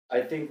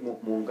I think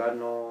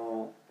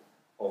Muungano,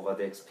 over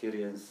the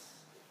experience,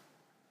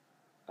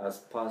 has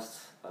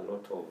passed a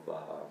lot of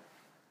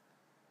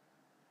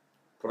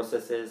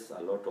processes,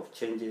 a lot of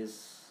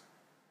changes.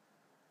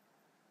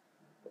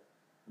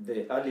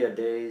 The earlier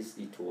days,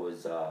 it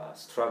was a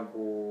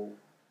struggle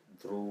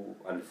through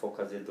and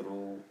focused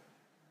through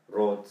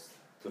roads,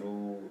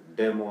 through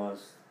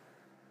demos,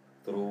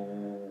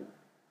 through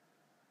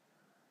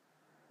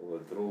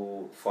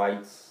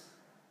fights.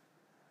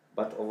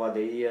 But over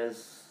the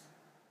years,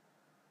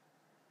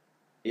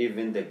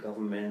 even the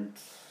government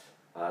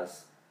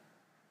has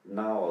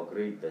now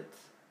agreed that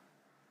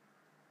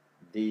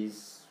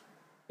these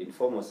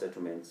informal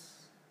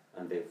settlements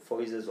and the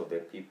voices of the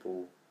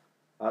people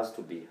has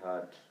to be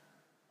heard.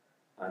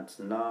 And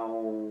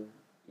now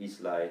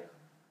it's like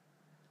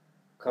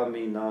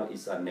coming now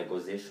is a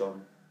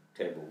negotiation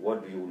table.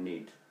 What do you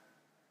need?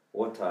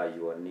 What are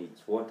your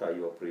needs? What are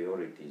your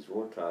priorities?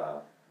 What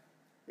are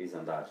this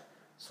and that?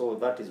 So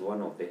that is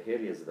one of the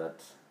areas that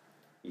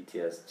it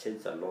has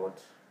changed a lot.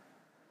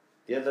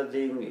 The other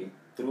thing,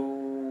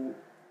 through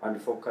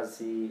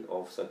advocacy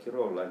of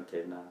sectoral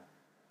antenna,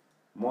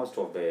 most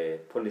of the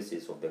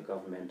policies of the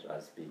government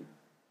has been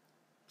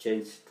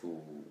changed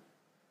to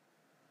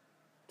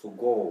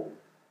go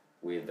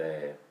with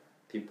the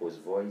people's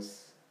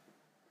voice,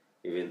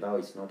 even though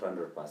it's not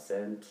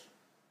 100%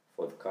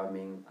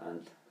 forthcoming,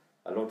 and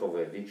a lot of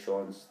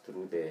evictions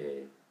through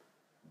the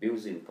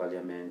bills in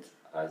parliament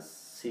has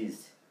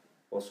ceased.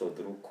 Also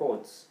through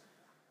courts,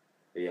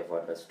 they have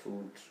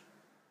understood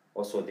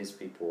also these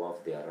people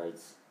have their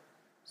rights.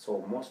 So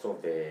most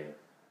of the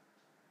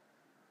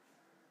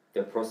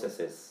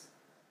processes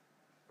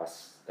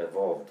has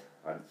evolved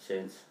and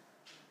changed,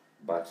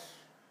 but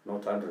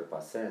not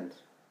 100%.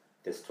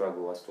 The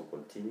struggle has to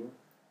continue,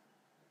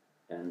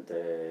 and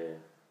the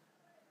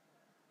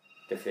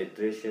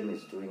Federation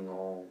is doing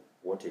all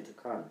what it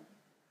can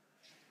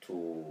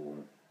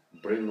to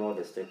bring all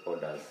the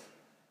stakeholders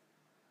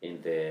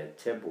in the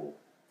table.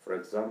 For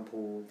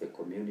example, the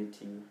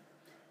community,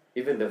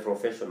 even the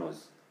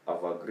professionals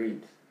have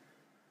agreed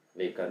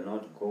they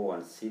cannot go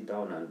and sit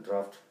down and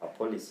draft a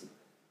policy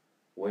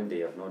when they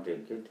have not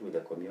engaged with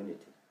the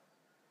community.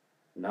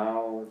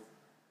 Now,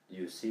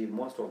 you see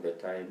most of the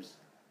times,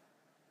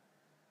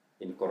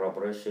 in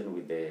collaboration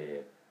with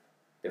the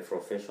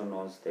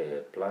professionals,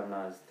 the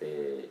planners,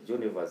 the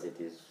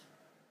universities,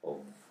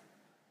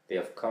 they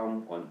have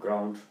come on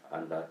ground,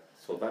 and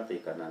so that they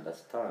can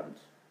understand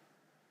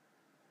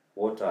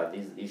what are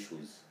these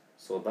issues,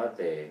 so that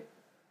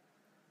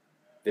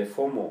the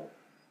formal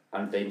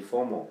and the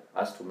informal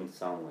has to meet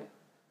somewhere,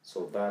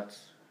 so that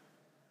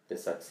the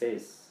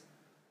success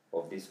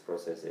of these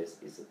processes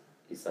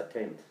is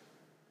attained.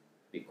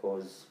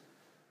 Because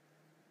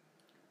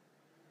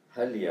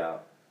earlier,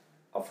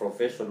 a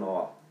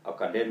professional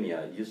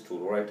academia used to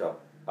write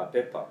a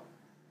paper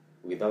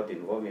without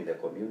involving the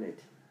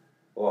community,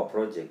 or a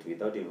project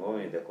without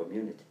involving the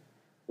community.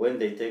 When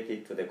they take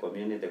it to the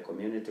community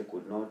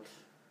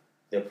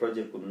the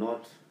project could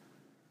not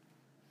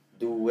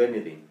do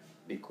anything,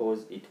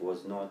 because it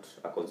was not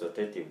a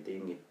consultative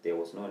thing, there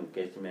was no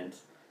engagement.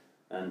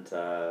 And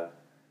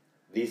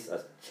this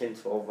has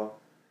changed over,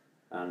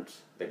 and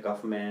the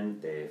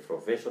government, the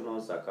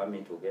professionals are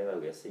coming together.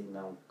 We are seeing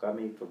now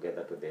coming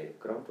together to the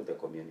ground, to the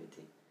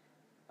community,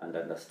 and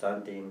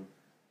understanding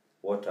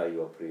what are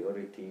your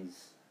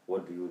priorities,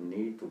 what do you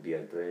need to be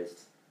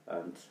addressed,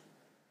 and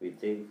we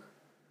think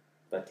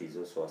that is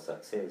also a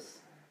success.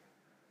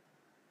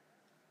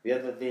 The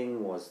other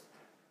thing was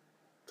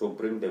to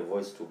bring the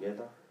voice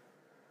together,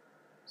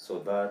 so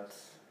that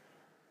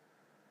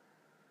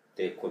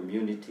the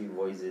community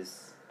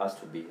voices has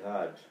to be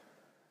heard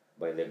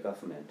by the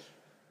government,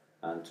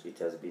 and it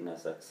has been a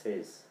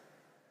success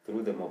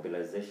through the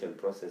mobilization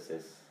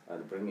processes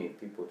and bringing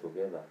people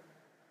together.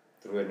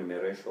 Through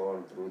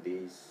enumeration, through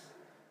this,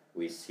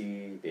 we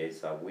see there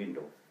is a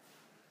window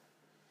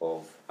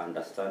of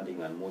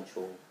understanding and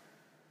mutual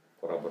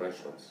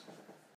collaborations.